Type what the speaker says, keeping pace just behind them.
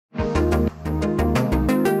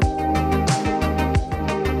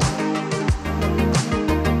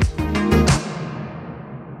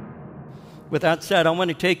With that said, I want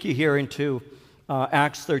to take you here into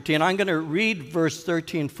Acts 13. I'm going to read verse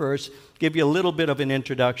 13 first, give you a little bit of an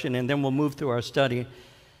introduction, and then we'll move through our study.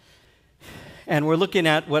 And we're looking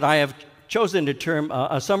at what I have chosen to term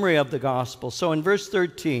a summary of the gospel. So in verse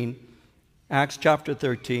 13, Acts chapter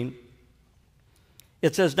 13,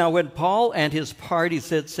 it says, "Now when Paul and his party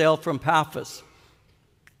set sail from Paphos,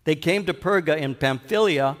 they came to Perga in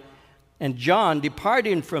Pamphylia, and John,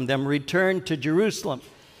 departing from them, returned to Jerusalem."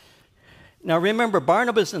 Now remember,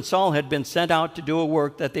 Barnabas and Saul had been sent out to do a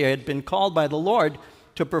work that they had been called by the Lord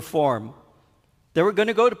to perform. They were going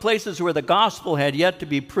to go to places where the gospel had yet to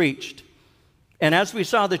be preached. And as we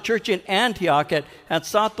saw, the church in Antioch had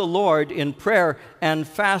sought the Lord in prayer and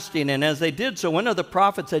fasting. And as they did so, one of the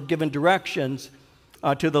prophets had given directions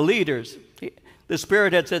to the leaders. The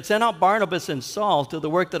Spirit had said, "Send out Barnabas and Saul to the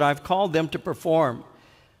work that I've called them to perform."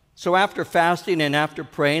 So after fasting and after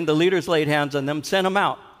praying, the leaders laid hands on them, sent them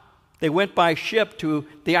out. They went by ship to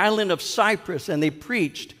the island of Cyprus, and they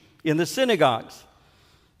preached in the synagogues.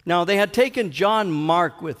 Now, they had taken John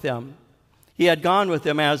Mark with them. He had gone with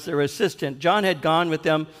them as their assistant. John had gone with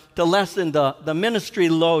them to lessen the ministry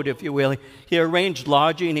load, if you will. He arranged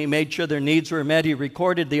lodging. He made sure their needs were met. He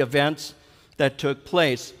recorded the events that took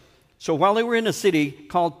place. So while they were in a city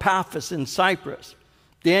called Paphos in Cyprus,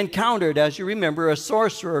 they encountered, as you remember, a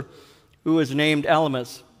sorcerer who was named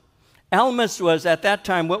Elymas. Elymas was at that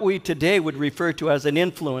time what we today would refer to as an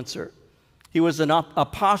influencer. He was an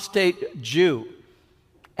apostate Jew.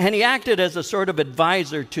 And he acted as a sort of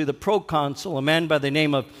advisor to the proconsul, a man by the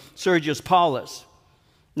name of Sergius Paulus.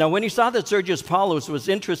 Now, when he saw that Sergius Paulus was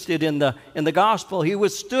interested in the gospel, he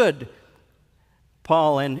withstood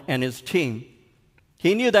Paul and his team.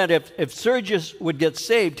 He knew that if Sergius would get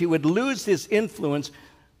saved, he would lose his influence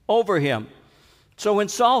over him. So when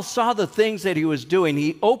Saul saw the things that he was doing,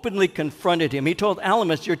 he openly confronted him. He told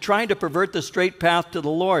Elymas, "You're trying to pervert the straight path to the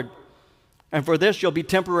Lord, and for this you'll be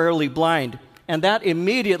temporarily blind." And that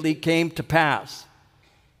immediately came to pass.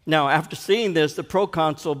 Now, after seeing this, the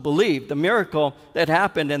proconsul believed. The miracle that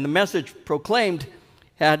happened and the message proclaimed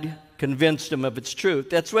had convinced him of its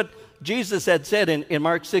truth. That's what Jesus had said in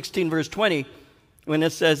Mark 16, verse 20, when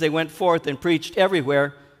it says they went forth and preached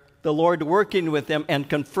everywhere, the Lord working with them and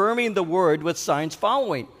confirming the word with signs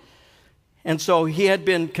following. And so he had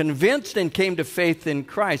been convinced and came to faith in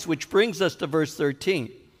Christ, which brings us to verse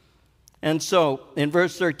 13. And so in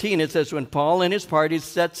verse 13 it says, "When Paul and his party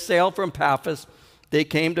set sail from Paphos, they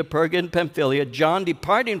came to Perga in Pamphylia. John,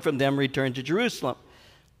 departing from them, returned to Jerusalem."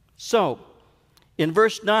 So in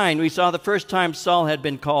verse 9 we saw the first time Saul had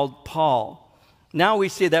been called Paul. Now we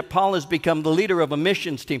see that Paul has become the leader of a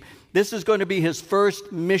missions team. This is going to be his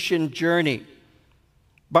first mission journey.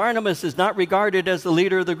 Barnabas is not regarded as the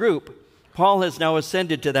leader of the group. Paul has now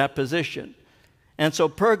ascended to that position. And so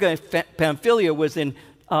Perga, Pamphylia, was in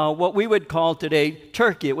what we would call today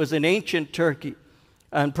Turkey. It was in ancient Turkey.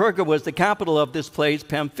 And Perga was the capital of this place,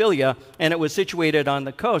 Pamphylia, and it was situated on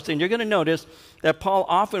the coast. And you're going to notice that Paul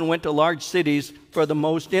often went to large cities for the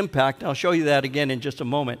most impact. I'll show you that again in just a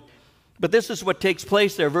moment. But this is what takes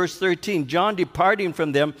place there. Verse 13, "John, departing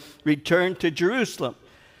from them, returned to Jerusalem."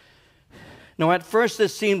 Now, at first,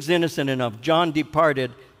 this seems innocent enough. John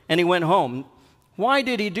departed, and he went home. Why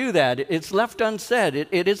did he do that? It's left unsaid.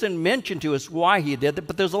 It isn't mentioned to us why he did that,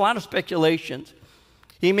 but there's a lot of speculations.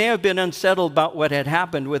 He may have been unsettled about what had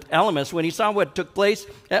happened with Elymas. When he saw what took place,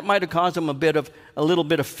 that might have caused him a little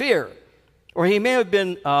bit of fear. Or he may have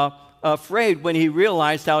been afraid when he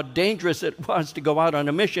realized how dangerous it was to go out on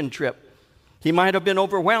a mission trip. He might have been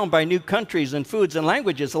overwhelmed by new countries and foods and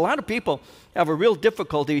languages. A lot of people have a real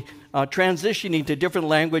difficulty transitioning to different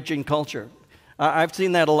language and culture. I've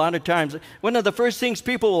seen that a lot of times. One of the first things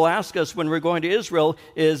people will ask us when we're going to Israel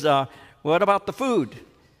is, what about the food?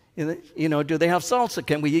 You know, do they have salsa?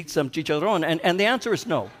 Can we eat some chicharron? And the answer is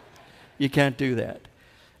no. You can't do that.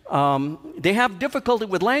 They have difficulty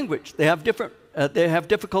with language. They have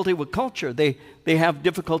difficulty with culture. They have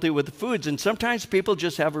difficulty with the foods, and sometimes people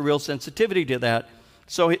just have a real sensitivity to that.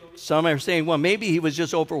 So some are saying, well, maybe he was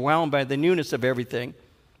just overwhelmed by the newness of everything.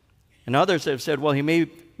 And others have said, well, he may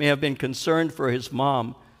have been concerned for his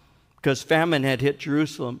mom because famine had hit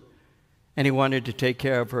Jerusalem, and he wanted to take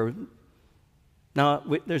care of her. Now,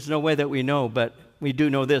 there's no way that we know, but we do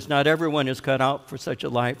know this. Not everyone is cut out for such a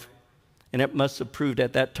life, and it must have proved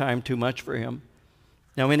at that time too much for him.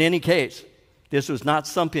 Now, in any case, this was not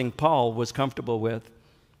something Paul was comfortable with.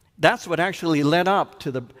 That's what actually led up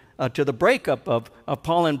to the breakup of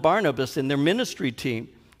Paul and Barnabas in their ministry team.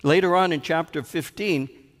 Later on in chapter 15,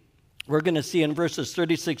 we're going to see in verses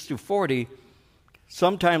 36 to 40,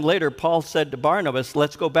 sometime later, Paul said to Barnabas,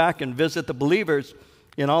 let's go back and visit the believers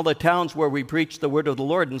in all the towns where we preach the word of the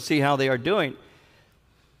Lord and see how they are doing.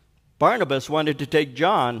 Barnabas wanted to take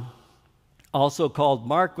John, also called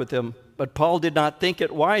Mark, with him, but Paul did not think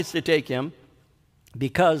it wise to take him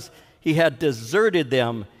because he had deserted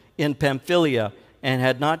them in Pamphylia and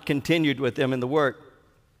had not continued with them in the work.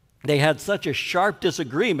 They had such a sharp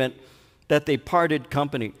disagreement that they parted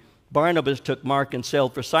company. Barnabas took Mark and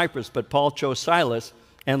sailed for Cyprus, but Paul chose Silas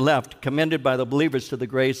and left, commended by the believers to the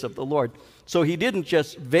grace of the Lord. So he didn't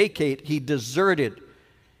just vacate, he deserted.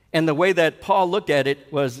 And the way that Paul looked at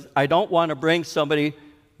it was, I don't want to bring somebody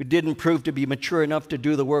who didn't prove to be mature enough to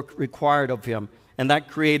do the work required of him. And that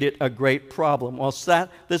created a great problem. Well,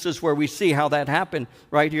 this is where we see how that happened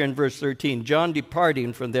right here in verse 13. John,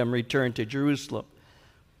 departing from them, returned to Jerusalem.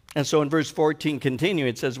 And so in verse 14, continuing,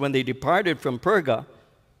 it says, when they departed from Perga,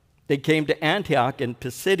 they came to Antioch in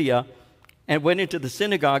Pisidia and went into the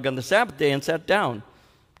synagogue on the Sabbath day and sat down.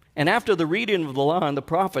 And after the reading of the law and the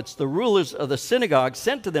prophets, the rulers of the synagogue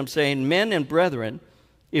sent to them, saying, men and brethren,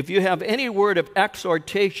 if you have any word of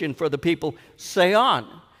exhortation for the people, say on.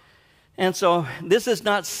 And so this is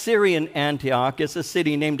not Syrian Antioch. It's a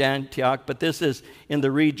city named Antioch, but this is in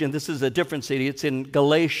the region. This is a different city. It's in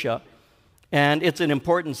Galatia, and it's an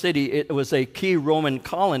important city. It was a key Roman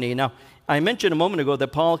colony. Now, I mentioned a moment ago that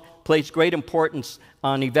Paul placed great importance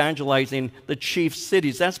on evangelizing the chief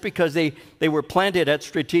cities. That's because they were planted at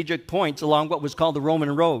strategic points along what was called the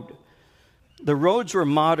Roman road. The roads were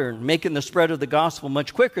modern, making the spread of the gospel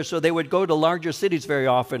much quicker, so they would go to larger cities very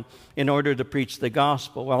often in order to preach the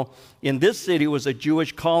gospel. Well, in this city was a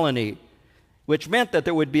Jewish colony, which meant that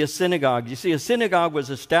there would be a synagogue. You see, a synagogue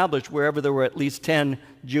was established wherever there were at least 10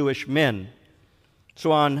 Jewish men.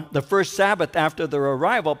 So on the first Sabbath after their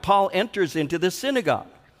arrival, Paul enters into the synagogue.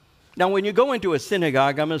 Now, when you go into a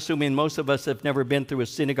synagogue, I'm assuming most of us have never been through a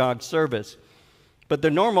synagogue service. But the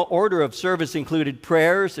normal order of service included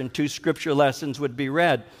prayers, and 2 scripture lessons would be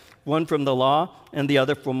read, one from the law and the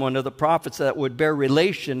other from one of the prophets that would bear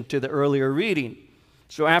relation to the earlier reading.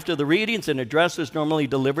 So after the readings, an address was normally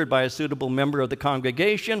delivered by a suitable member of the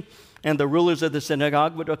congregation, and the rulers of the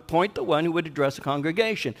synagogue would appoint the one who would address the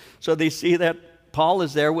congregation. So they see that Paul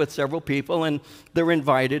is there with several people, and they're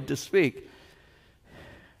invited to speak.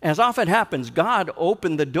 As often happens, God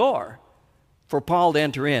opened the door for Paul to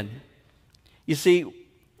enter in. You see,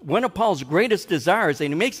 one of Paul's greatest desires, and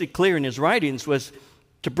he makes it clear in his writings, was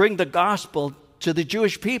to bring the gospel to the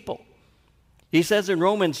Jewish people. He says in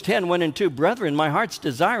Romans 10, 1 and 2, brethren, my heart's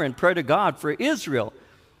desire and prayer to God for Israel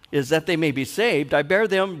is that they may be saved. I bear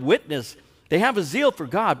them witness. They have a zeal for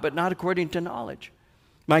God, but not according to knowledge.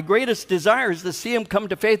 My greatest desire is to see them come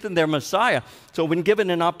to faith in their Messiah. So when given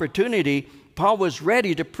an opportunity, Paul was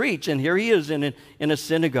ready to preach, and here he is in a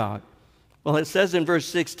synagogue. Well, it says in verse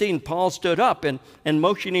 16, Paul stood up and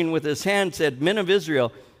motioning with his hand said, men of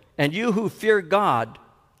Israel, and you who fear God,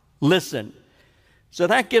 listen. So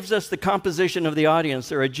that gives us the composition of the audience.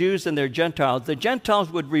 There are Jews and there are Gentiles. The Gentiles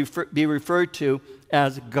would be referred to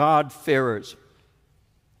as God-fearers.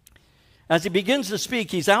 As he begins to speak,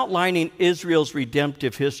 he's outlining Israel's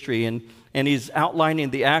redemptive history, and he's outlining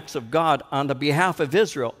the acts of God on the behalf of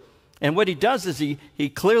Israel. And what he does is he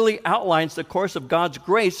clearly outlines the course of God's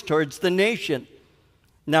grace towards the nation.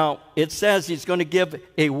 Now, it says he's going to give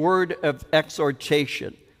a word of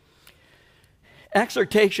exhortation.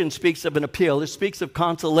 Exhortation speaks of an appeal. It speaks of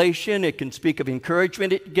consolation. It can speak of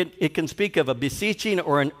encouragement. It can speak of a beseeching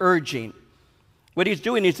or an urging. What he's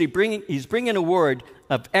doing is he's bringing a word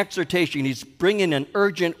of exhortation. He's bringing an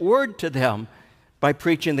urgent word to them by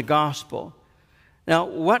preaching the gospel. Now,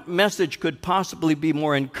 what message could possibly be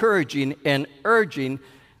more encouraging and urging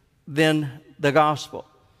than the gospel?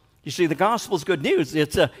 You see, the gospel is good news.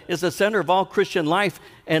 It's the center of all Christian life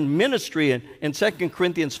and ministry. In 2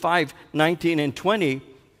 Corinthians 5, 19 and 20,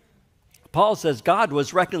 Paul says, God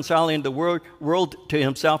was reconciling the world to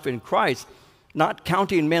himself in Christ, not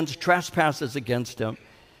counting men's trespasses against him.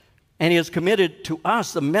 And he has committed to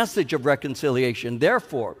us the message of reconciliation.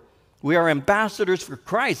 Therefore, we are ambassadors for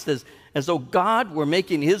Christ, as though God were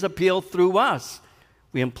making his appeal through us.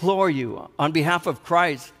 We implore you, on behalf of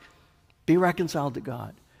Christ, be reconciled to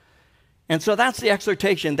God. And so that's the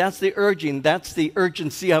exhortation, that's the urging, that's the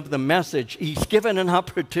urgency of the message. He's given an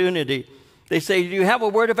opportunity. They say, do you have a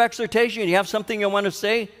word of exhortation? Do you have something you want to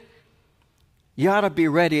say? You ought to be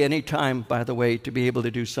ready anytime, by the way, to be able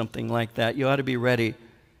to do something like that. You ought to be ready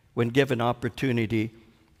when given opportunity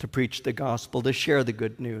to preach the gospel, to share the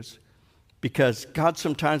good news. Because God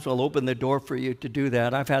sometimes will open the door for you to do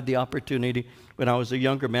that. I've had the opportunity when I was a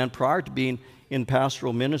younger man, prior to being in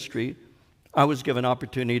pastoral ministry, I was given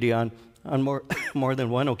opportunity on more than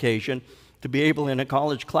one occasion to be able in a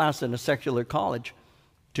college class in a secular college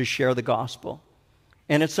to share the gospel.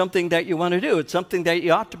 And it's something that you want to do. It's something that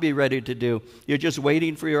you ought to be ready to do. You're just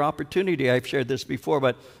waiting for your opportunity. I've shared this before,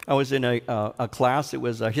 but I was in a class. It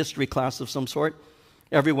was a history class of some sort.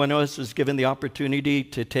 Everyone else was given the opportunity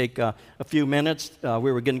to take a few minutes.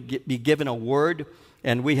 We were going to be given a word,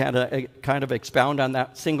 and we had to kind of expound on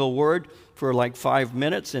that single word for like 5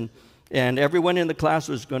 minutes. And everyone in the class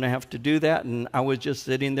was going to have to do that. And I was just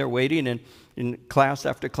sitting there waiting, and in class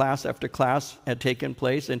after class after class had taken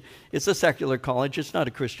place. And it's a secular college. It's not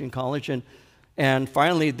a Christian college. And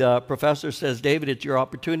finally, the professor says, David, it's your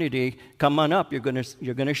opportunity. Come on up. You're going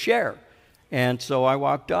to share. And so I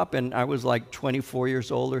walked up, and I was like 24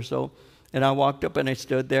 years old or so. And I walked up, and I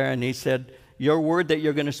stood there, and he said, your word that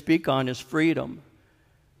you're going to speak on is freedom.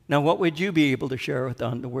 Now, what would you be able to share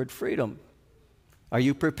on the word freedom? Are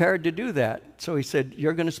you prepared to do that? So he said,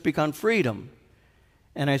 you're going to speak on freedom.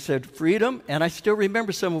 And I said, freedom? And I still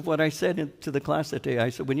remember some of what I said to the class that day. I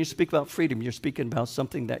said, when you speak about freedom, you're speaking about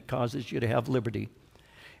something that causes you to have liberty.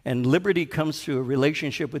 And liberty comes through a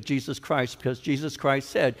relationship with Jesus Christ, because Jesus Christ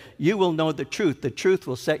said, you will know the truth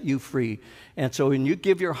will set you free. And so when you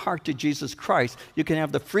give your heart to Jesus Christ, you can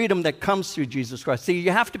have the freedom that comes through Jesus Christ. See,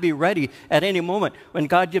 you have to be ready at any moment when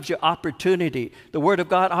God gives you opportunity. The Word of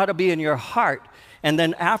God ought to be in your heart. And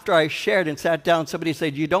then after I shared and sat down, somebody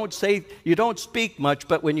said, you don't speak much,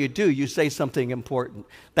 but when you do, you say something important.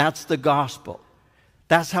 That's the gospel.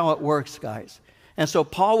 That's how it works, guys. And so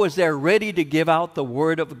Paul was there ready to give out the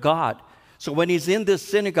word of God. So when he's in this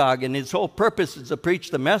synagogue, and his whole purpose is to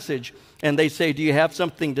preach the message, and they say, do you have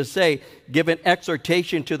something to say? Give an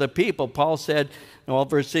exhortation to the people. Paul said, well,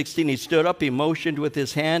 verse 16, he stood up, he motioned with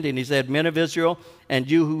his hand, and he said, men of Israel,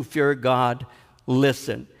 and you who fear God,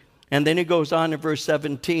 listen. And then he goes on in verse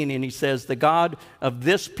 17, and he says, the God of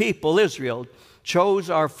this people, Israel, chose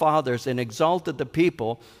our fathers and exalted the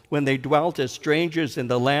people when they dwelt as strangers in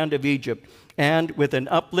the land of Egypt. And with an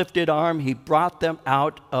uplifted arm, he brought them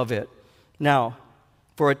out of it. Now,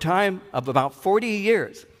 for a time of about 40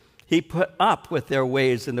 years, he put up with their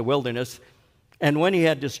ways in the wilderness. And when he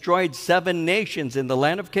had destroyed 7 nations in the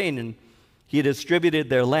land of Canaan, he distributed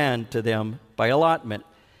their land to them by allotment.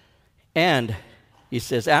 And he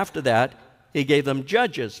says, after that, he gave them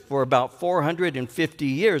judges for about 450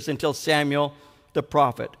 years until Samuel the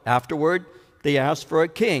prophet. Afterward, they asked for a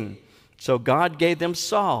king. So God gave them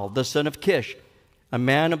Saul, the son of Kish, a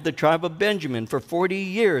man of the tribe of Benjamin, for 40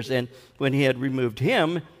 years. And when he had removed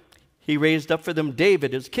him, he raised up for them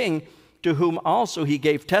David as king, to whom also he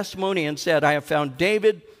gave testimony and said, I have found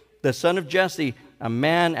David, the son of Jesse, a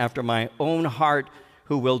man after my own heart,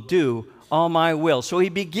 who will do all my will. So he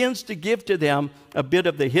begins to give to them a bit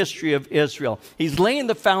of the history of Israel. He's laying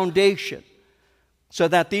the foundation so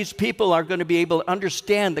that these people are going to be able to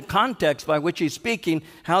understand the context by which he's speaking,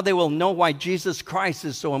 how they will know why Jesus Christ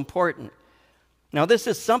is so important. Now, this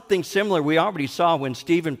is something similar we already saw when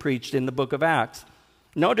Stephen preached in the book of Acts.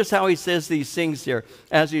 Notice how he says these things here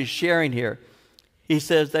as he's sharing here. He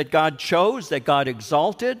says that God chose, that God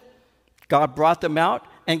exalted, God brought them out,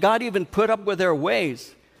 and God even put up with their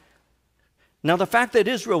ways. Now, the fact that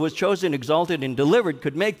Israel was chosen, exalted, and delivered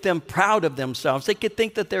could make them proud of themselves. They could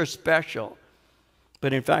think that they're special.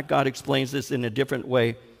 But in fact, God explains this in a different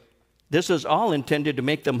way. This is all intended to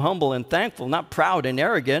make them humble and thankful, not proud and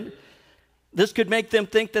arrogant. This could make them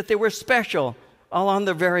think that they were special, all on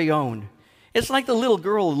their very own. It's like the little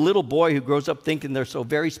girl, little boy who grows up thinking they're so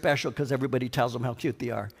very special because everybody tells them how cute they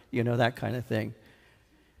are. You know, that kind of thing.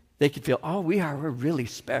 They could feel, oh, we're really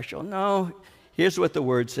special. No, here's what the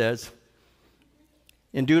word says.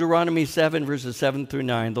 In Deuteronomy 7, verses 7 through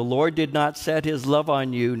 9, the Lord did not set his love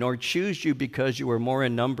on you, nor choose you because you were more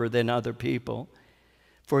in number than other people.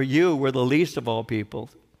 For you were the least of all people.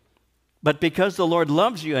 But because the Lord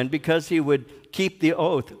loves you, and because he would keep the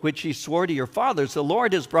oath which he swore to your fathers, the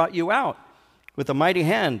Lord has brought you out with a mighty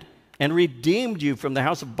hand and redeemed you from the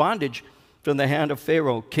house of bondage, from the hand of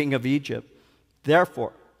Pharaoh, king of Egypt.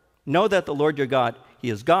 Therefore, know that the Lord your God, he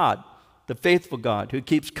is God, the faithful God, who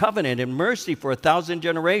keeps covenant and mercy for 1,000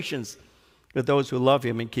 generations with those who love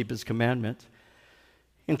him and keep his commandments.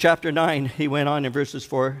 In chapter 9, he went on in verses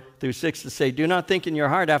 4 through 6 to say, do not think in your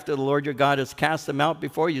heart after the Lord your God has cast them out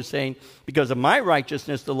before you, saying, because of my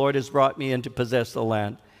righteousness the Lord has brought me in to possess the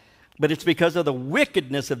land. But it's because of the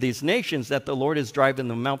wickedness of these nations that the Lord is driving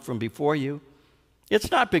them out from before you.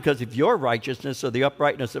 It's not because of your righteousness or the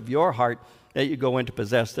uprightness of your heart that you go in to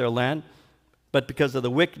possess their land, but because of the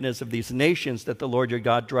wickedness of these nations that the Lord your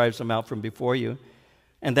God drives them out from before you,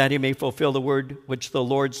 and that he may fulfill the word which the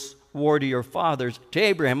Lord swore to your fathers, to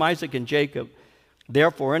Abraham, Isaac, and Jacob.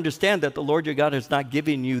 Therefore, understand that the Lord your God has not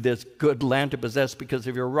given you this good land to possess because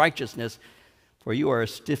of your righteousness, for you are a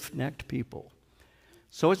stiff-necked people.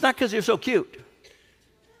 So it's not because you're so cute.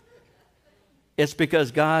 It's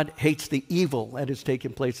because God hates the evil that is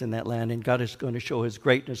taking place in that land, and God is going to show his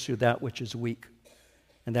greatness through that which is weak.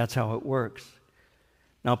 And that's how it works.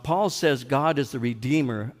 Now, Paul says God is the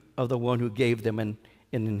redeemer of the one who gave them an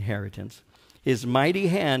inheritance. His mighty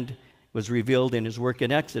hand was revealed in his work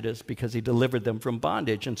in Exodus because he delivered them from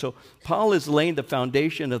bondage. And so Paul is laying the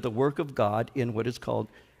foundation of the work of God in what is called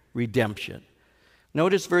redemption.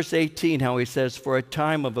 Notice verse 18, how he says, for a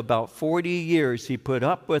time of about 40 years he put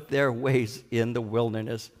up with their ways in the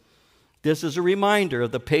wilderness. This is a reminder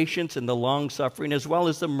of the patience and the long-suffering as well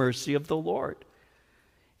as the mercy of the Lord.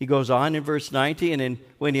 He goes on in verse 19, and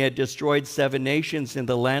when he had destroyed 7 nations in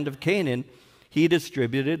the land of Canaan, he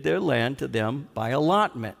distributed their land to them by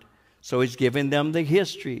allotment. So he's giving them the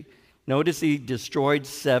history. Notice he destroyed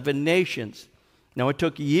 7 nations. Now it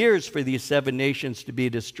took years for these 7 nations to be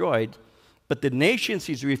destroyed, but the nations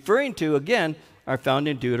he's referring to, again, are found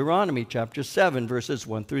in Deuteronomy chapter 7, verses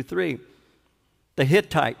 1 through 3. The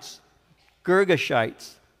Hittites,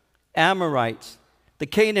 Girgashites, Amorites, the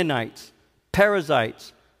Canaanites,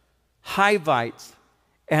 Perizzites, Hivites,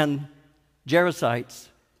 and Jerusites,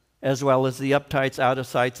 as well as the Uptites,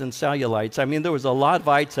 Outasites, and Cellulites. I mean, there was a lot of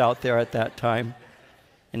ites out there at that time,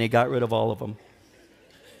 and he got rid of all of them.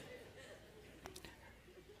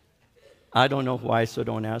 I don't know why, so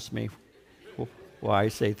don't ask me why I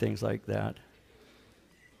say things like that.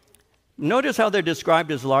 Notice how they're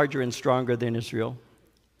described as larger and stronger than Israel.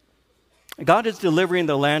 God is delivering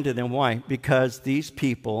the land to them. Why? Because these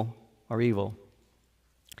people are evil.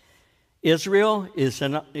 Israel is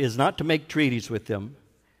not to make treaties with them.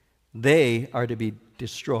 They are to be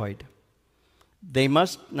destroyed. They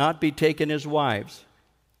must not be taken as wives.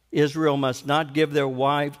 Israel must not give their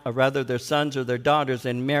wives, or rather their sons or their daughters,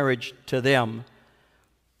 in marriage to them.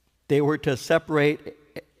 They were to separate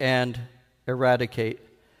and eradicate.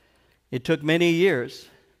 It took many years,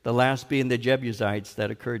 the last being the Jebusites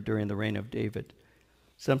that occurred during the reign of David.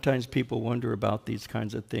 Sometimes people wonder about these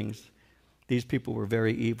kinds of things. These people were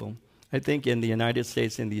very evil. I think in the United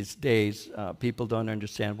States in these days, people don't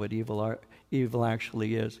understand what evil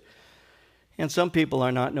actually is. And some people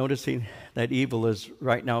are not noticing that evil is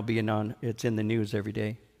right now it's in the news every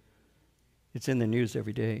day. It's in the news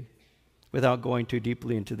every day. Without going too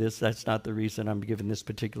deeply into this, that's not the reason I'm giving this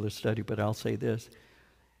particular study, but I'll say this.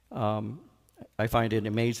 I find it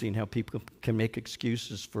amazing how people can make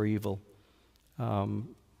excuses for evil.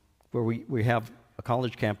 Where we have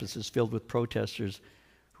college campuses filled with protesters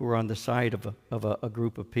who are on the side of a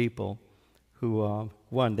group of people who,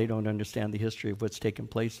 one, they don't understand the history of what's taken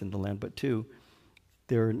place in the land, but two,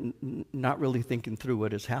 they're not really thinking through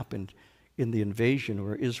what has happened in the invasion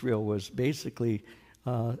where Israel was basically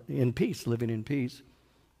in peace, living in peace.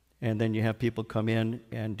 And then you have people come in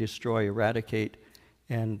and destroy, eradicate,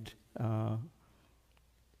 and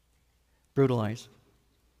brutalize.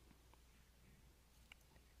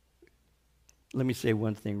 Let me say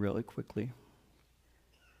one thing really quickly.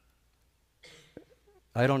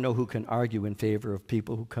 I don't know who can argue in favor of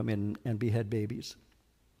people who come in and behead babies.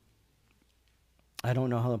 I don't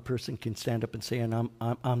know how a person can stand up and say, and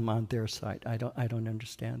I'm on their side. I don't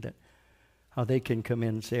understand that. How they can come in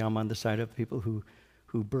and say, I'm on the side of people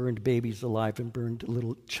who burned babies alive and burned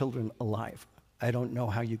little children alive. I don't know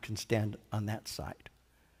how you can stand on that side.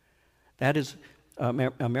 That is,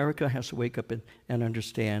 America has to wake up and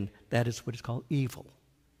understand that is what is called evil.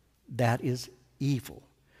 That is evil.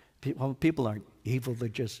 People aren't evil, they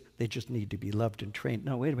just need to be loved and trained.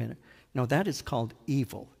 No, wait a minute. No, that is called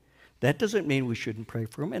evil. That doesn't mean we shouldn't pray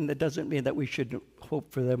for them, and that doesn't mean that we shouldn't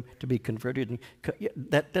hope for them to be converted.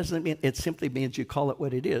 That doesn't mean, it simply means you call it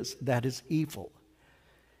what it is. That is evil.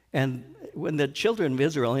 And when the children of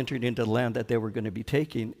Israel entered into the land that they were going to be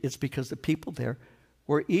taking, it's because the people there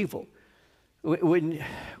were evil. When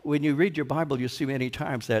you read your Bible, you see many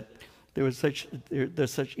times that there's such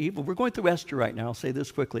evil. We're going through Esther right now. I'll say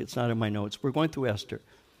this quickly. It's not in my notes. We're going through Esther.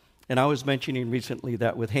 And I was mentioning recently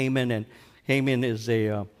that with Haman, and Haman is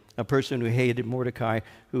a person who hated Mordecai,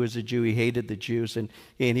 who was a Jew. He hated the Jews, and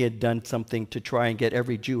he had done something to try and get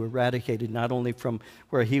every Jew eradicated, not only from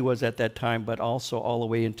where he was at that time, but also all the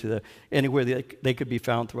way into anywhere they could be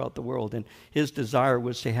found throughout the world. And his desire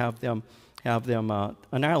was to have them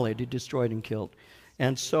annihilated, destroyed, and killed.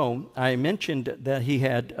 And so I mentioned that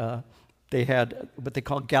they had what they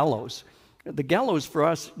call gallows. The gallows for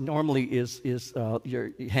us normally is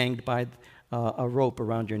you're hanged by a rope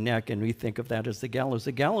around your neck, and we think of that as the gallows.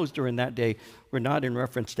 The gallows during that day were not in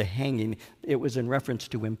reference to hanging. It was in reference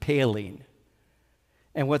to impaling.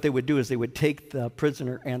 And what they would do is they would take the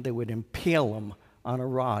prisoner and they would impale him on a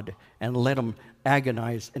rod and let them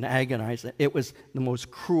agonize and agonize. It was the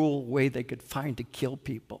most cruel way they could find to kill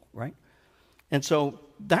people, right? And so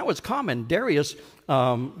that was common. Darius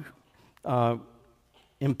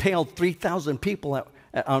impaled 3,000 people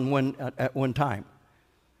at one time.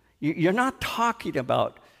 You're not talking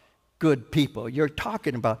about good people. You're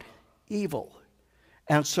talking about evil.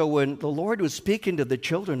 And so when the Lord was speaking to the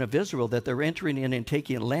children of Israel that they're entering in and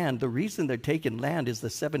taking land, the reason they're taking land is the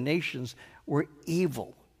 7 nations were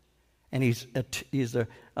evil. And his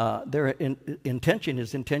intention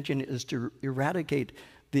is to eradicate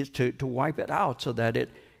this, to wipe it out so that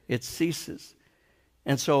it ceases.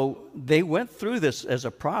 And so they went through this as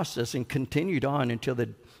a process and continued on until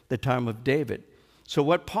the time of David. So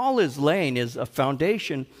what Paul is laying is a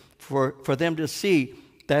foundation for them to see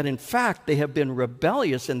that in fact they have been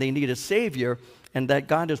rebellious and they need a Savior, and that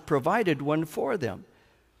God has provided one for them.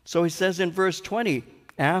 So he says in verse 20,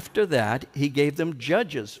 after that he gave them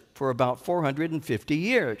judges for about 450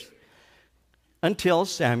 years until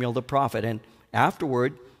Samuel the prophet. And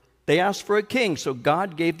afterward they asked for a king, so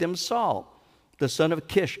God gave them Saul, the son of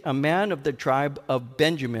Kish, a man of the tribe of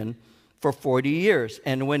Benjamin, for 40 years.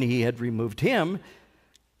 And when he had removed him,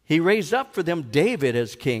 he raised up for them David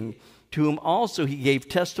as king, to whom also he gave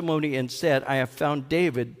testimony and said, I have found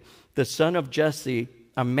David, the son of Jesse,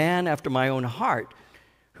 a man after my own heart,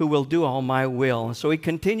 who will do all my will. And so he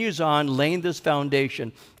continues on laying this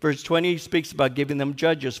foundation. Verse 20 speaks about giving them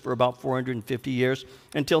judges for about 450 years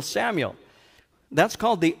until Samuel. That's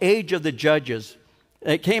called the age of the judges.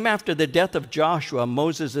 It came after the death of Joshua,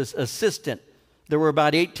 Moses' assistant. There were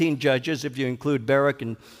about 18 judges, if you include Barak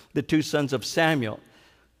and the 2 sons of Samuel.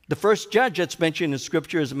 The first judge that's mentioned in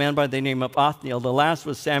Scripture is a man by the name of Othniel. The last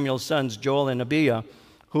was Samuel's sons, Joel and Abiah,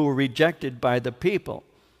 who were rejected by the people.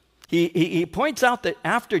 He points out that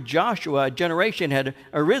after Joshua, a generation had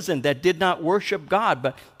arisen that did not worship God,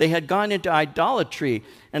 but they had gone into idolatry.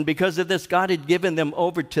 And because of this, God had given them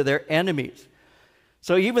over to their enemies.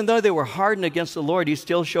 So even though they were hardened against the Lord, he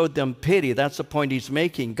still showed them pity. That's the point he's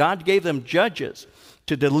making. God gave them judges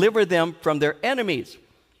to deliver them from their enemies.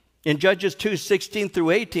 In Judges 2:16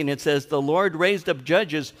 through 18, it says, the Lord raised up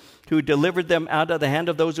judges who delivered them out of the hand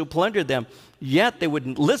of those who plundered them. Yet they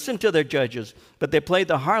wouldn't listen to their judges, but they played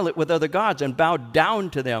the harlot with other gods and bowed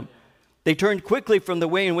down to them. They turned quickly from the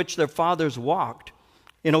way in which their fathers walked.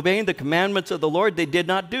 In obeying the commandments of the Lord, they did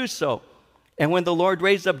not do so. And when the Lord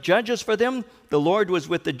raised up judges for them, the Lord was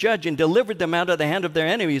with the judge and delivered them out of the hand of their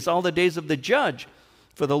enemies all the days of the judge.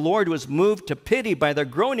 For the Lord was moved to pity by their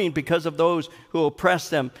groaning because of those who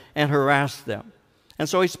oppressed them and harassed them. And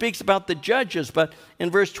so he speaks about the judges, but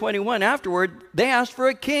in verse 21, afterward, they asked for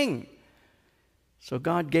a king. So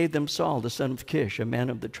God gave them Saul, the son of Kish, a man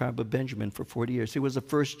of the tribe of Benjamin, for 40 years. He was the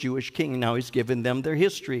first Jewish king. Now he's given them their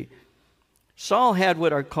history. Saul had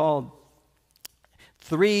what are called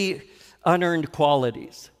 3 unearned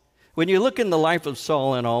qualities. When you look in the life of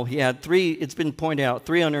Saul and all, he had 3, it's been pointed out,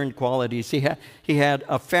 3 unearned qualities. He had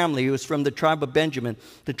a family who was from the tribe of Benjamin.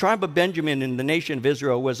 The tribe of Benjamin in the nation of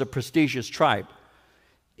Israel was a prestigious tribe.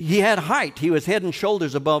 He had height. He was head and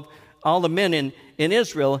shoulders above all the men in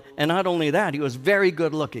Israel. And not only that, he was very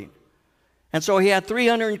good looking. And so he had 3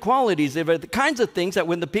 unearned qualities. They were the kinds of things that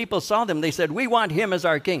when the people saw them, they said, we want him as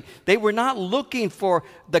our king. They were not looking for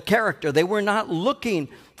the character. They were not looking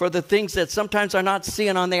for the things that sometimes are not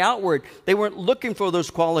seen on the outward. They weren't looking for those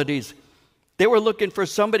qualities. They were looking for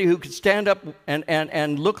somebody who could stand up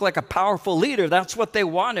and look like a powerful leader. That's what they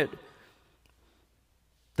wanted.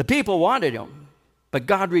 The people wanted him, but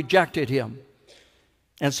God rejected him.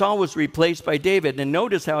 And Saul was replaced by David. And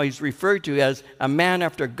notice how he's referred to as a man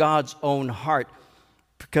after God's own heart.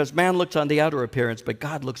 Because man looks on the outer appearance, but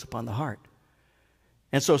God looks upon the heart.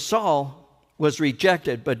 And so Saul was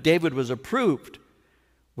rejected, but David was approved.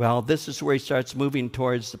 Well, this is where he starts moving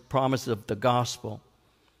towards the promise of the gospel.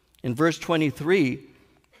 In verse 23,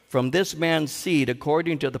 from this man's seed,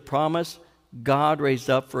 according to the promise, God raised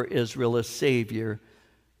up for Israel a Savior,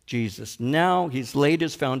 Jesus. Now he's laid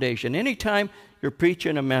his foundation. Anytime you're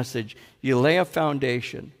preaching a message, you lay a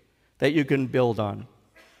foundation that you can build on.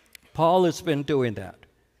 Paul has been doing that.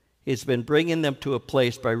 He's been bringing them to a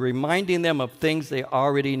place by reminding them of things they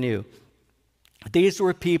already knew. These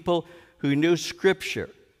were people who knew Scripture.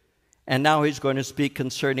 And now he's going to speak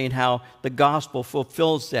concerning how the gospel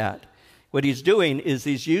fulfills that. What he's doing is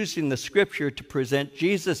he's using the Scripture to present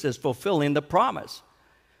Jesus as fulfilling the promise.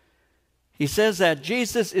 He says that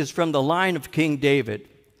Jesus is from the line of King David.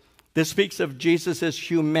 This speaks of Jesus'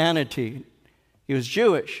 humanity. He was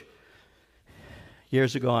Jewish.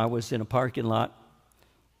 Years ago, I was in a parking lot.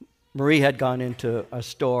 Marie had gone into a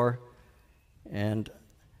store, and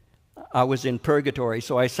I was in purgatory,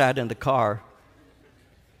 so I sat in the car.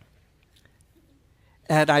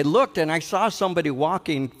 And I looked and I saw somebody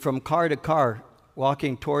walking from car to car,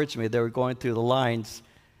 walking towards me. They were going through the lines.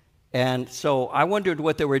 And so I wondered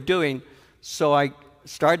what they were doing. So I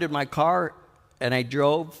started my car and I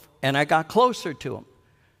drove and I got closer to him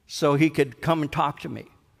so he could come and talk to me.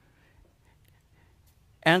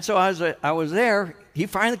 And so as I was there, he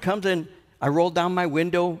finally comes in. I rolled down my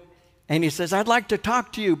window and he says, "I'd like to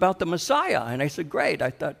talk to you about the Messiah." And I said, "Great." I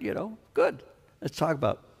thought, good. Let's talk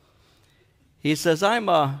about it. He says, I'm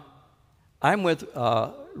with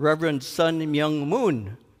Reverend Sun Myung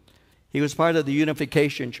Moon. He was part of the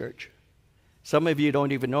Unification Church. Some of you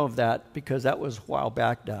don't even know of that because that was a while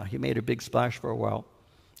back now. He made a big splash for a while.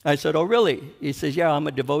 I said, "Oh, really?" He says, "Yeah, I'm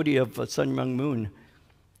a devotee of Sun Myung Moon.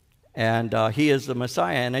 And he is the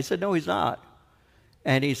Messiah." And I said, "No, he's not."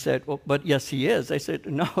 And he said, "Well, but yes, he is." I said,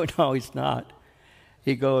 No, he's not."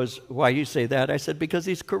 He goes, "Why do you say that?" I said, "Because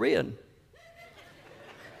he's Korean."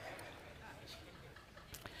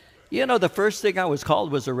 The first thing I was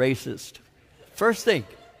called was a racist. First thing.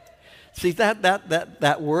 See,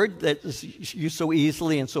 that word that is used so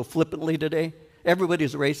easily and so flippantly today,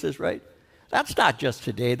 everybody's a racist, right? That's not just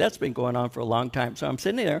today. That's been going on for a long time. So I'm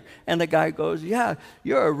sitting there, and the guy goes, "Yeah,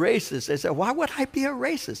 you're a racist." I said, "Why would I be a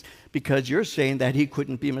racist?" "Because you're saying that he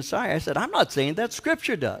couldn't be Messiah." I said, "I'm not saying that.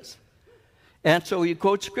 Scripture does." And so he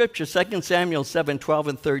quotes Scripture, 2 Samuel 7:12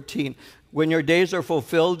 and 13. "When your days are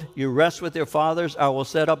fulfilled, you rest with your fathers. I will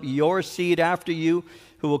set up your seed after you,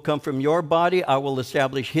 who will come from your body. I will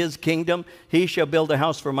establish his kingdom. He shall build a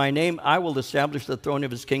house for my name. I will establish the throne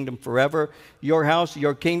of his kingdom forever. Your house,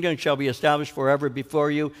 your kingdom shall be established forever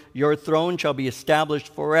before you. Your throne shall be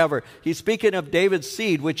established forever." He's speaking of David's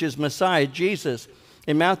seed, which is Messiah, Jesus.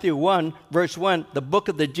 In Matthew 1, verse 1, the book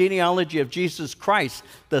of the genealogy of Jesus Christ,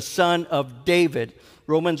 the son of David.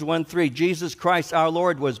 Romans 1:3, Jesus Christ our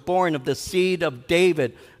Lord was born of the seed of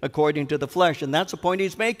David according to the flesh. And that's the point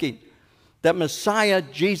he's making, that Messiah,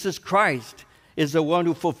 Jesus Christ, is the one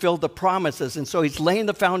who fulfilled the promises. And so he's laying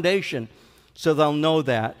the foundation so they'll know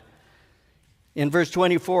that. In verse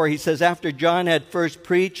 24, he says, "After John had first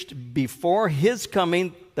preached before his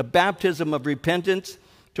coming the baptism of repentance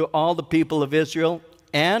to all the people of Israel,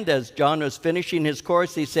 and as John was finishing his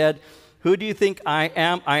course, he said, 'Who do you think I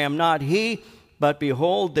am? I am not he. But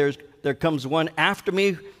behold, there comes one after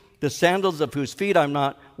me, the sandals of whose feet I'm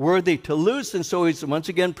not worthy to loose.'" And so he's once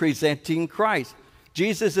again presenting Christ.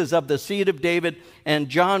 Jesus is of the seed of David, and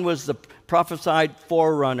John was the prophesied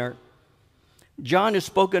forerunner. John is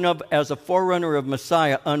spoken of as a forerunner of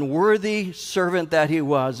Messiah, unworthy servant that he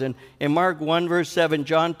was. And in Mark 1, verse 7,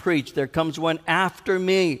 John preached, "There comes one after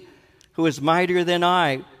me who is mightier than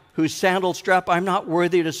I, whose sandal strap I'm not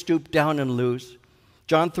worthy to stoop down and loose."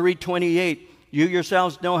 John 3:28, "You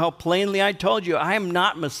yourselves know how plainly I told you, I am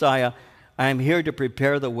not Messiah. I am here to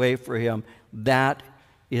prepare the way for him." That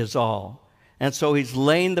is all. And so he's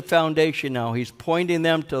laying the foundation now. He's pointing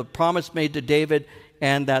them to the promise made to David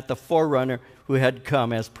and that the forerunner who had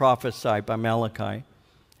come as prophesied by Malachi.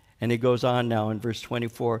 And he goes on now in verse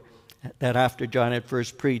 24, that after John had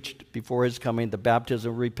first preached before his coming the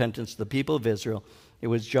baptism of repentance to the people of Israel, it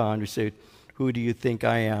was John who said, "Who do you think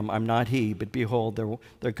I am? I'm not he, but behold,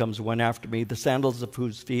 there comes one after me, the sandals of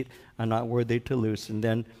whose feet I'm not worthy to loose." And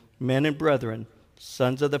then, "Men and brethren,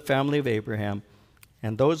 sons of the family of Abraham,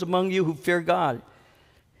 and those among you who fear God,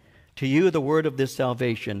 to you the word of this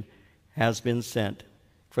salvation has been sent.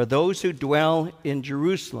 For those who dwell in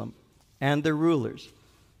Jerusalem and their rulers,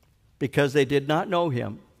 because they did not know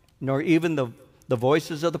him, nor even the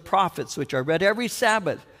voices of the prophets, which are read every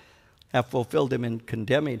Sabbath, have fulfilled him in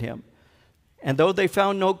condemning him. And though they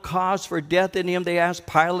found no cause for death in him, they asked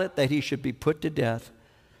Pilate that he should be put to death.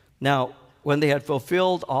 Now, when they had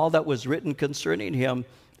fulfilled all that was written concerning him,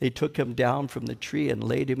 they took him down from the tree and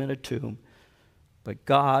laid him in a tomb. But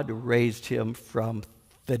God raised him from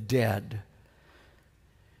the dead."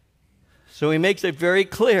 So he makes it very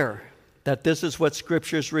clear that this is what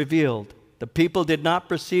Scripture's revealed. The people did not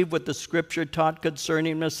perceive what the Scripture taught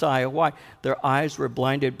concerning Messiah. Why? Their eyes were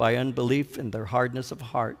blinded by unbelief and their hardness of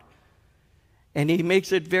heart. And he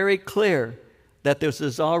makes it very clear that this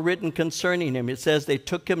is all written concerning him. It says they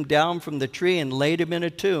took him down from the tree and laid him in a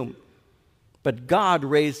tomb. But God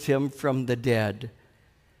raised him from the dead.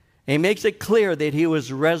 And he makes it clear that he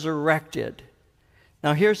was resurrected.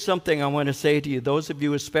 Now here's something I want to say to you, those of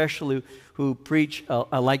you especially who preach,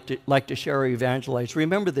 like to share or evangelize.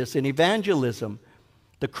 Remember this, in evangelism,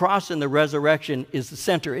 the cross and the resurrection is the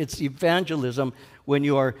center. It's evangelism when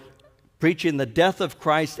you are preaching the death of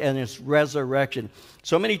Christ and his resurrection.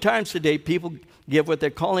 So many times today, people give what they're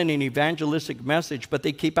calling an evangelistic message, but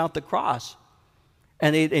they keep out the cross.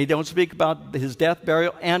 And they don't speak about his death,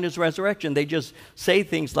 burial, and his resurrection. They just say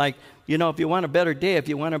things like, you know, if you want a better day, if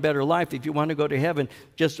you want a better life, if you want to go to heaven,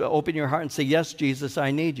 just open your heart and say, yes, Jesus, I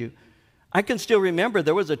need you. I can still remember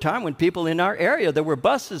there was a time when people in our area, there were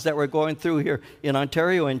buses that were going through here in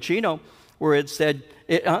Ontario and Chino, where it said,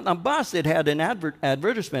 on a bus, it had an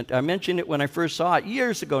advertisement. I mentioned it when I first saw it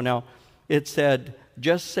years ago now. It said,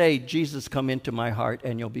 just say, Jesus, come into my heart,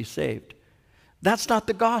 and you'll be saved. That's not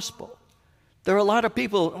the gospel. There are a lot of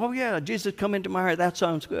people, oh yeah, Jesus, come into my heart, that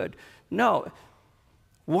sounds good. No.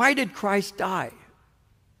 Why did Christ die?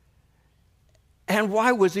 And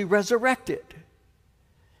why was he resurrected?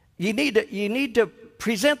 You need to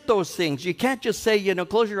present those things. You can't just say, you know,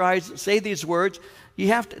 close your eyes, say these words.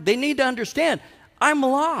 They need to understand, I'm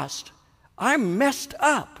lost. I'm messed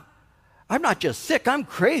up. I'm not just sick, I'm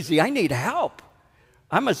crazy. I need help.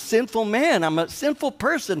 I'm a sinful man. I'm a sinful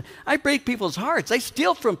person. I break people's hearts. I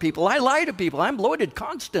steal from people. I lie to people. I'm loaded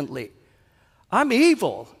constantly. I'm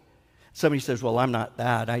evil. Somebody says, well, I'm not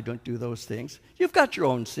that. I don't do those things. You've got your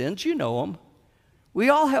own sins. You know them. We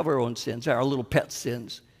all have our own sins, our little pet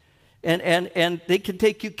sins. And they can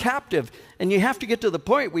take you captive. And you have to get to the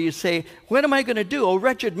point where you say, what am I going to do? Oh,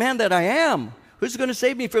 wretched man that I am. Who's going to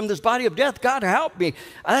save me from this body of death? God, help me.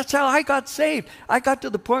 That's how I got saved. I got to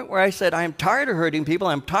the point where I said, I'm tired of hurting people.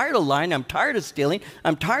 I'm tired of lying. I'm tired of stealing.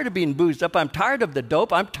 I'm tired of being boozed up. I'm tired of the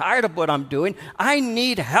dope. I'm tired of what I'm doing. I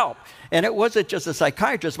need help. And it wasn't just a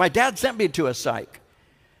psychiatrist. My dad sent me to a psych.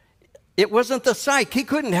 It wasn't the psych. He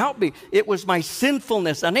couldn't help me. It was my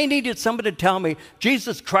sinfulness. And I needed somebody to tell me,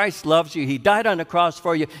 Jesus Christ loves you. He died on the cross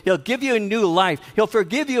for you. He'll give you a new life. He'll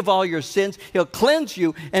forgive you of all your sins. He'll cleanse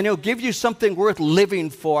you, and he'll give you something worth living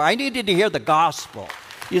for. I needed to hear the gospel.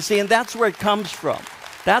 You see, and that's where it comes from.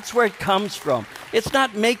 That's where it comes from. It's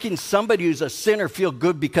not making somebody who's a sinner feel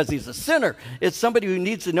good because he's a sinner. It's somebody who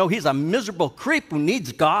needs to know he's a miserable creep who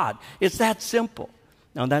needs God. It's that simple.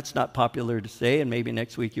 Now, that's not popular to say, and maybe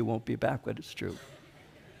next week you won't be back, but it's true.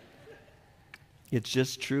 It's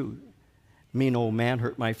just true. Mean old man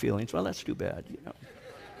hurt my feelings. Well, that's too bad, you know.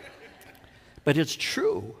 But it's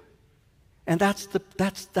true. And that's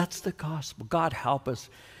the gospel. God help us.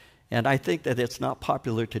 And I think that it's not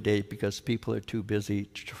popular today because people are too busy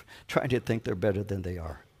trying to think they're better than they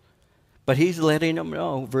are. But he's letting them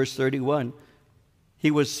know, verse 31, he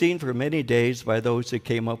was seen for many days by those who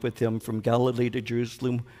came up with him from Galilee to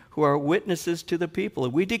Jerusalem, who are witnesses to the people.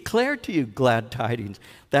 And we declare to you glad tidings,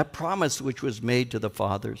 that promise which was made to the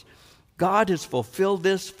fathers. God has fulfilled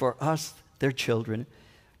this for us, their children,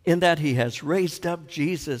 in that he has raised up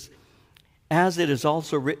Jesus. As it is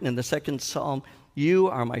also written in the second psalm, you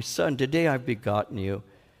are my son, today I've begotten you.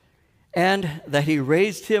 And that he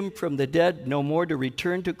raised him from the dead, no more to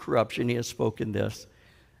return to corruption. He has spoken this.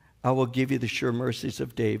 I will give you the sure mercies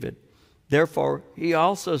of David. Therefore, he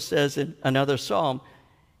also says in another psalm,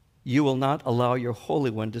 you will not allow your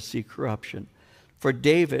Holy One to see corruption. For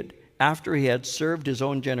David, after he had served his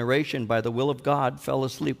own generation by the will of God, fell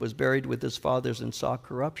asleep, was buried with his fathers, and saw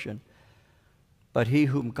corruption. But he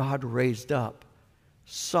whom God raised up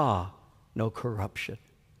saw no corruption.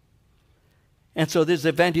 And so this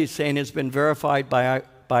event, he's saying, has been verified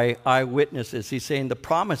by eyewitnesses. He's saying the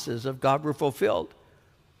promises of God were fulfilled.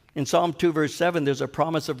 In Psalm 2, verse 7, there's a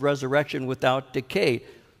promise of resurrection without decay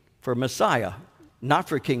for Messiah, not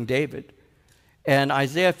for King David. And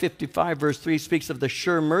Isaiah 55, verse 3, speaks of the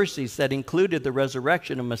sure mercies that included the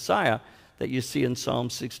resurrection of Messiah that you see in Psalm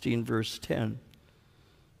 16, verse 10.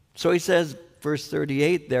 So he says, verse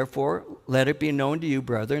 38, therefore, let it be known to you,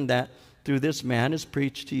 brethren, that through this man is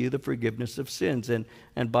preached to you the forgiveness of sins,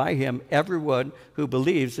 and by him everyone who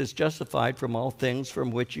believes is justified from all things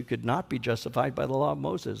from which you could not be justified by the law of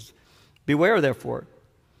Moses. Beware, therefore,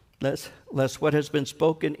 lest what has been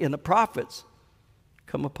spoken in the prophets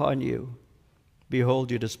come upon you.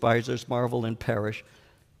 Behold, you despisers marvel and perish.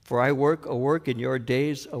 For I work a work in your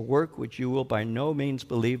days, a work which you will by no means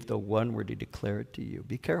believe, though one were to declare it to you.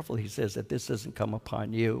 Be careful, he says, that this doesn't come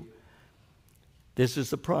upon you. This is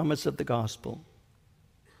the promise of the gospel.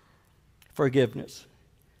 Forgiveness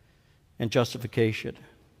and justification.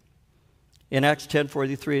 In Acts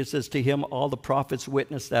 10:43, it says, to him all the prophets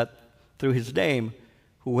witness that through his name,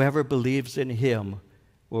 whoever believes in him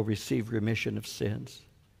will receive remission of sins.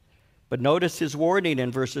 But notice his warning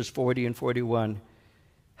in verses 40 and 41.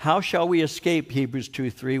 How shall we escape, Hebrews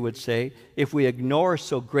 2:3 would say, if we ignore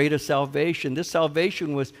so great a salvation? This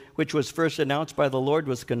salvation, which was first announced by the Lord,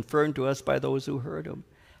 was confirmed to us by those who heard him.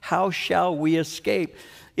 How shall we escape?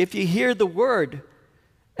 If you hear the word,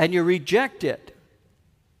 and you reject it,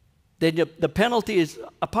 then the penalty is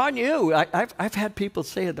upon you. I've had people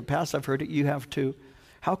say in the past, I've heard it, you have too,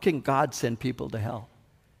 how can God send people to hell?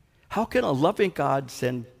 How can a loving God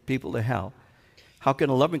send people to hell? How can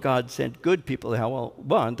a loving God send good people to hell? Well,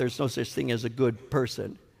 one, there's no such thing as a good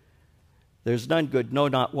person. There's none good, no,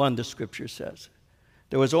 not one, the Scripture says.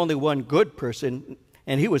 There was only one good person,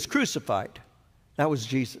 and he was crucified. That was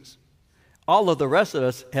Jesus. All of the rest of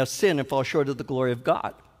us have sinned and fall short of the glory of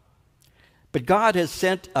God. But God has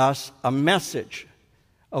sent us a message,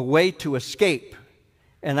 a way to escape,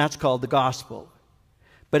 and that's called the gospel.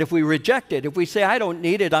 But if we reject it, if we say, I don't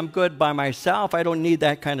need it, I'm good by myself, I don't need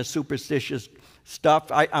that kind of superstitious stuff,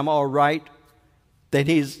 I'm all right, then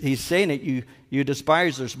he's saying it, you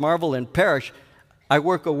despisers, marvel and perish. I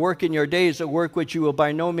work a work in your days, a work which you will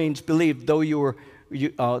by no means believe, though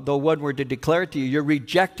one were to declare it to you. You're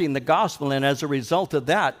rejecting the gospel, and as a result of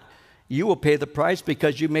that, you will pay the price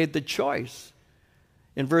because you made the choice.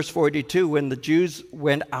 In verse 42, when the Jews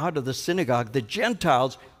went out of the synagogue, the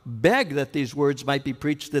Gentiles begged that these words might be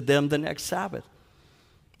preached to them the next Sabbath.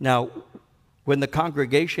 Now, when the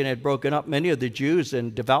congregation had broken up, many of the Jews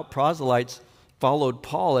and devout proselytes followed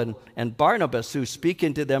Paul and Barnabas, who,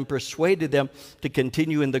 speaking to them, persuaded them to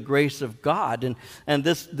continue in the grace of God. And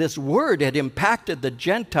this word had impacted the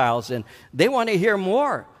Gentiles, and they want to hear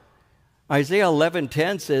more. Isaiah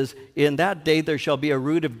 11:10 says, in that day there shall be a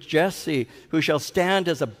root of Jesse, who shall stand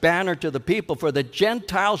as a banner to the people, for the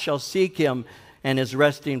Gentiles shall seek him, and his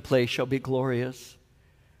resting place shall be glorious.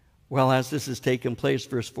 Well, as this has taken place,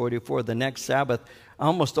 verse 44, the next Sabbath,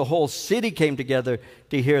 almost the whole city came together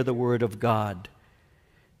to hear the word of God.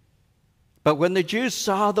 But when the Jews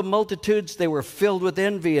saw the multitudes, they were filled with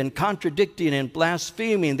envy and contradicting and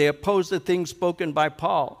blaspheming. They opposed the things spoken by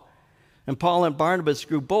Paul. And Paul and Barnabas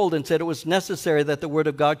grew bold and said it was necessary that the word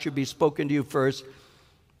of God should be spoken to you first.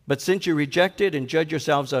 But since you reject it and judge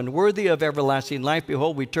yourselves unworthy of everlasting life,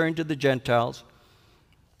 behold, we turn to the Gentiles.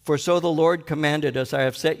 For so the Lord commanded us, I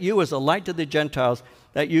have set you as a light to the Gentiles,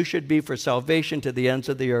 that you should be for salvation to the ends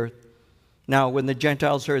of the earth. Now, when the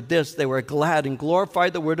Gentiles heard this, they were glad and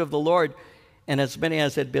glorified the word of the Lord. And as many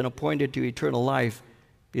as had been appointed to eternal life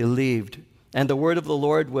believed. And the word of the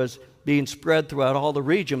Lord was being spread throughout all the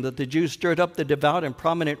region, that the Jews stirred up the devout and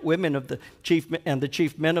prominent women of the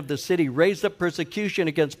chief men of the city, raised up persecution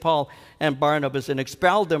against Paul and Barnabas, and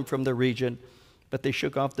expelled them from the region. But they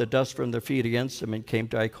shook off the dust from their feet against them and came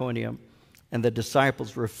to Iconium. And the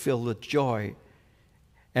disciples were filled with joy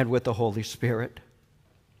and with the Holy Spirit.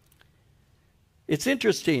 It's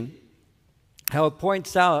interesting how it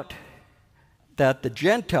points out that the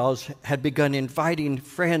Gentiles had begun inviting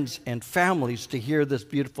friends and families to hear this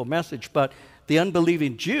beautiful message, but the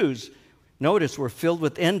unbelieving Jews, notice, were filled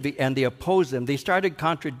with envy and they opposed them. They started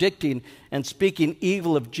contradicting and speaking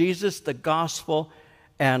evil of Jesus, the gospel,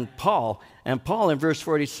 and Paul. And Paul in verse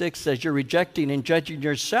 46 says, you're rejecting and judging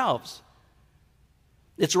yourselves.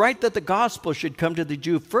 It's right that the gospel should come to the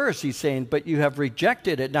Jew first, he's saying, but you have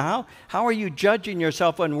rejected it. Now, how are you judging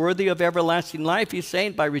yourself unworthy of everlasting life? He's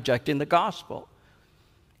saying by rejecting the gospel.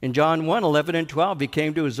 In John 1, 11 and 12, he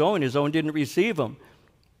came to his own didn't receive him.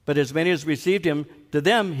 But as many as received him, to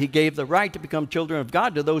them he gave the right to become children of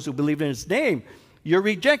God, to those who believe in his name. You're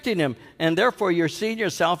rejecting him, and therefore you're seeing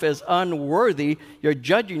yourself as unworthy. You're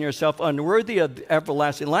judging yourself unworthy of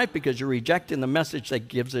everlasting life because you're rejecting the message that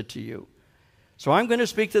gives it to you. So I'm going to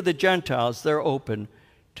speak to the Gentiles. They're open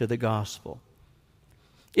to the gospel.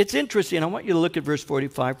 It's interesting. I want you to look at verse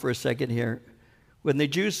 45 for a second here. When the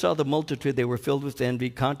Jews saw the multitude, they were filled with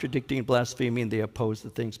envy, contradicting, blaspheming. They opposed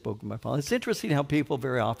the things spoken by Paul. It's interesting how people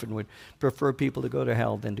very often would prefer people to go to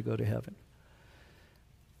hell than to go to heaven.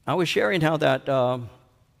 I was sharing how that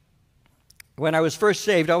when I was first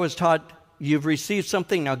saved, I was taught, you've received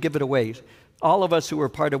something, now give it away. All of us who were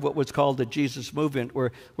part of what was called the Jesus movement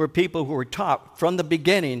were people who were taught from the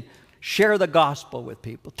beginning, share the gospel with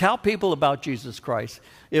people. Tell people about Jesus Christ.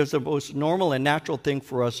 It was the most normal and natural thing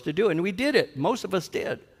for us to do, and we did it. Most of us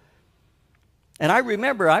did. And I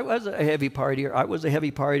remember I was a heavy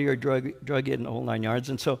partier. Drug in the whole 9 yards.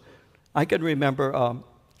 And so I can remember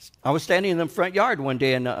I was standing in the front yard one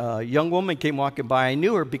day, and a young woman came walking by. I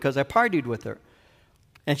knew her because I partied with her.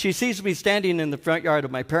 And she sees me standing in the front yard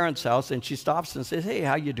of my parents' house, and she stops and says, hey,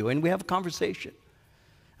 how you doing? We have a conversation.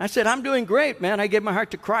 I said, I'm doing great, man. I gave my heart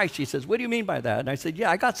to Christ. She says, what do you mean by that? And I said, yeah,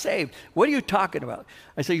 I got saved. What are you talking about?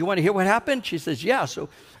 I said, you want to hear what happened? She says, yeah. So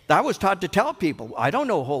I was taught to tell people. I don't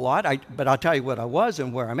know a whole lot, but I'll tell you what I was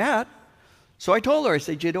and where I'm at. So I told her, I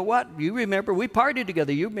said, you know what? You remember, we partied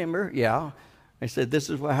together. You remember? Yeah. I said, this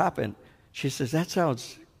is what happened. She says, that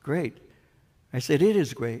sounds great. I said, it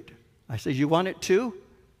is great. I said, you want it too?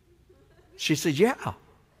 She said, yeah.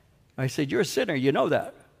 I said, you're a sinner, you know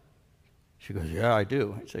that. She goes, yeah, I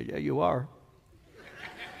do. I said, yeah, you are.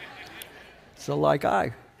 So like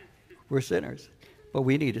we're sinners, but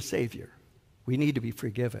we need a Savior. We need to be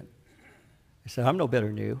forgiven. I said, I'm no better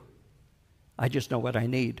than you. I just know what I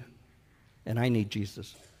need, and I need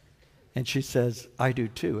Jesus. And she says, I do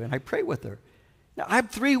too, and I pray with her. Now, I'm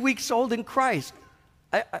 3 weeks old in Christ.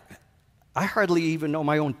 I hardly even know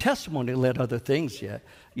my own testimony, let other things yet,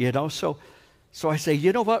 So I say,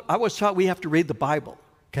 you know what? I was taught we have to read the Bible.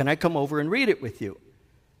 Can I come over and read it with you?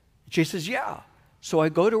 She says, yeah. So I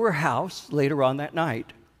go to her house later on that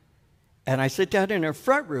night, and I sit down in her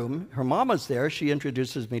front room. Her mama's there. She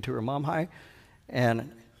introduces me to her mom. Hi.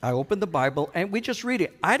 And I open the Bible, and we just read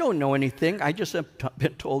it. I don't know anything. I just have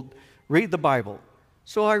been told, read the Bible.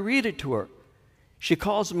 So I read it to her. She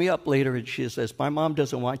calls me up later, and she says, my mom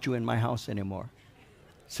doesn't want you in my house anymore.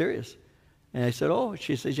 Serious. And I said, oh.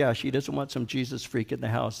 She says, yeah, she doesn't want some Jesus freak in the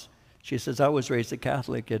house. She says, I was raised a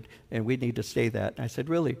Catholic, and we need to stay that. And I said,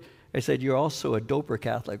 really? I said, you're also a doper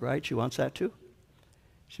Catholic, right? She wants that too?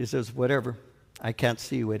 She says, whatever. I can't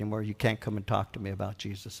see you anymore. You can't come and talk to me about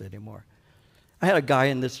Jesus anymore. I had a guy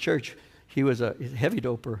in this church. He was a heavy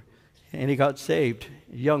doper, and he got saved.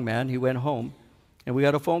 A young man. He went home, and we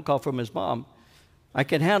got a phone call from his mom. I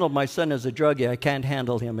can handle my son as a druggie. I can't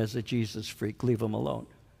handle him as a Jesus freak. Leave him alone.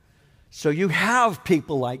 So you have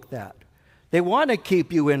people like that. They want to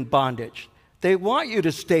keep you in bondage. They want you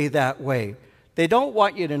to stay that way. They don't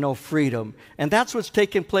want you to know freedom. And that's what's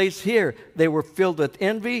taking place here. They were filled with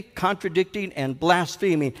envy, contradicting, and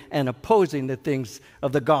blaspheming, and opposing the things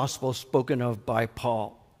of the gospel spoken of by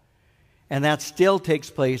Paul. And that still takes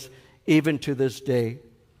place even to this day.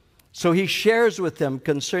 So he shares with them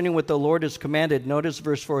concerning what the Lord has commanded. Notice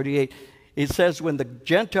verse 48. It says, when the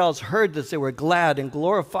Gentiles heard this, they were glad and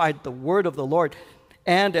glorified the word of the Lord.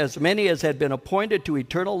 And as many as had been appointed to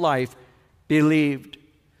eternal life believed.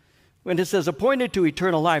 When it says appointed to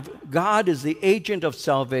eternal life, God is the agent of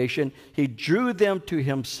salvation. He drew them to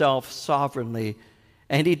himself sovereignly.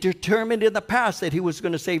 And he determined in the past that he was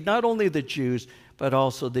going to save not only the Jews, but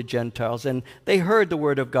also the Gentiles. And they heard the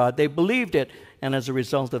word of God. They believed it. And as a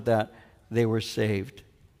result of that, they were saved.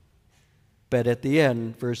 But at the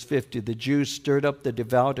end, verse 50, the Jews stirred up the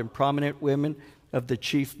devout and prominent women of the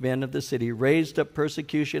chief men of the city, raised up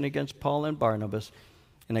persecution against Paul and Barnabas,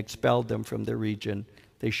 and expelled them from their region.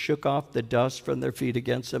 They shook off the dust from their feet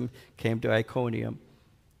against them, came to Iconium.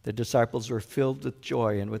 The disciples were filled with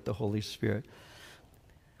joy and with the Holy Spirit.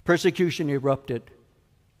 Persecution erupted.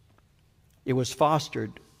 It was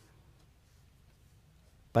fostered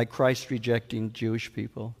by Christ rejecting Jewish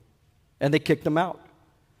people, and they kicked them out.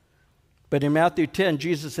 But in Matthew 10,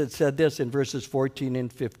 Jesus had said this in verses 14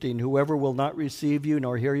 and 15, whoever will not receive you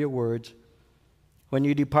nor hear your words, when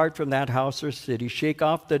you depart from that house or city, shake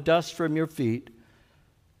off the dust from your feet.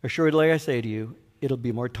 Assuredly, I say to you, it'll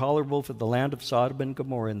be more tolerable for the land of Sodom and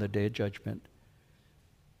Gomorrah in the day of judgment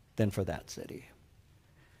than for that city.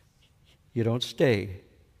 You don't stay.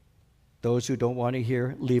 Those who don't want to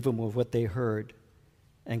hear, leave them with what they heard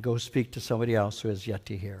and go speak to somebody else who has yet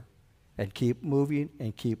to hear. And keep moving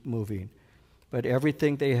and keep moving. But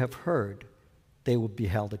everything they have heard, they will be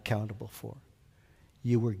held accountable for.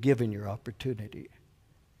 You were given your opportunity.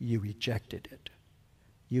 You rejected it.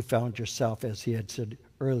 You found yourself, as he had said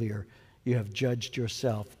earlier, you have judged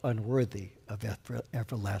yourself unworthy of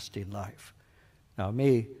everlasting life. Now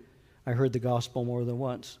me, I heard the gospel more than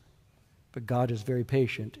once, but God is very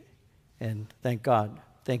patient, and thank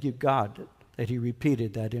you God, that he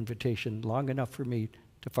repeated that invitation long enough for me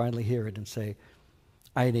to finally hear it and say,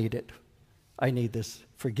 I need it. I need this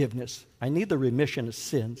forgiveness. I need the remission of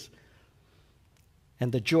sins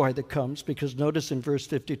and the joy that comes, because notice in verse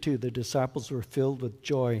 52, the disciples were filled with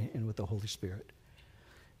joy and with the Holy Spirit.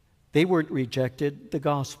 They weren't rejected. The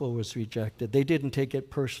gospel was rejected. They didn't take it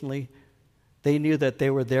personally. They knew that they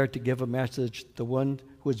were there to give a message. The one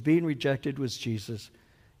who was being rejected was Jesus.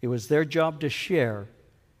 It was their job to share,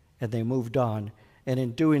 and they moved on. And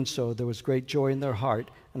in doing so, there was great joy in their heart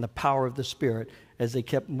and the power of the Spirit as they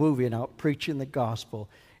kept moving out, preaching the gospel.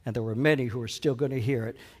 And there were many who are still going to hear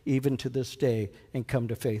it, even to this day, and come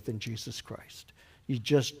to faith in Jesus Christ. You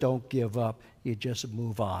just don't give up. You just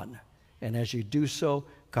move on. And as you do so,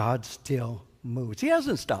 God still moves. He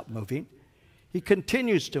hasn't stopped moving. He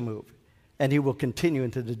continues to move. And he will continue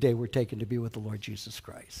into the day we're taken to be with the Lord Jesus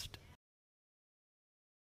Christ.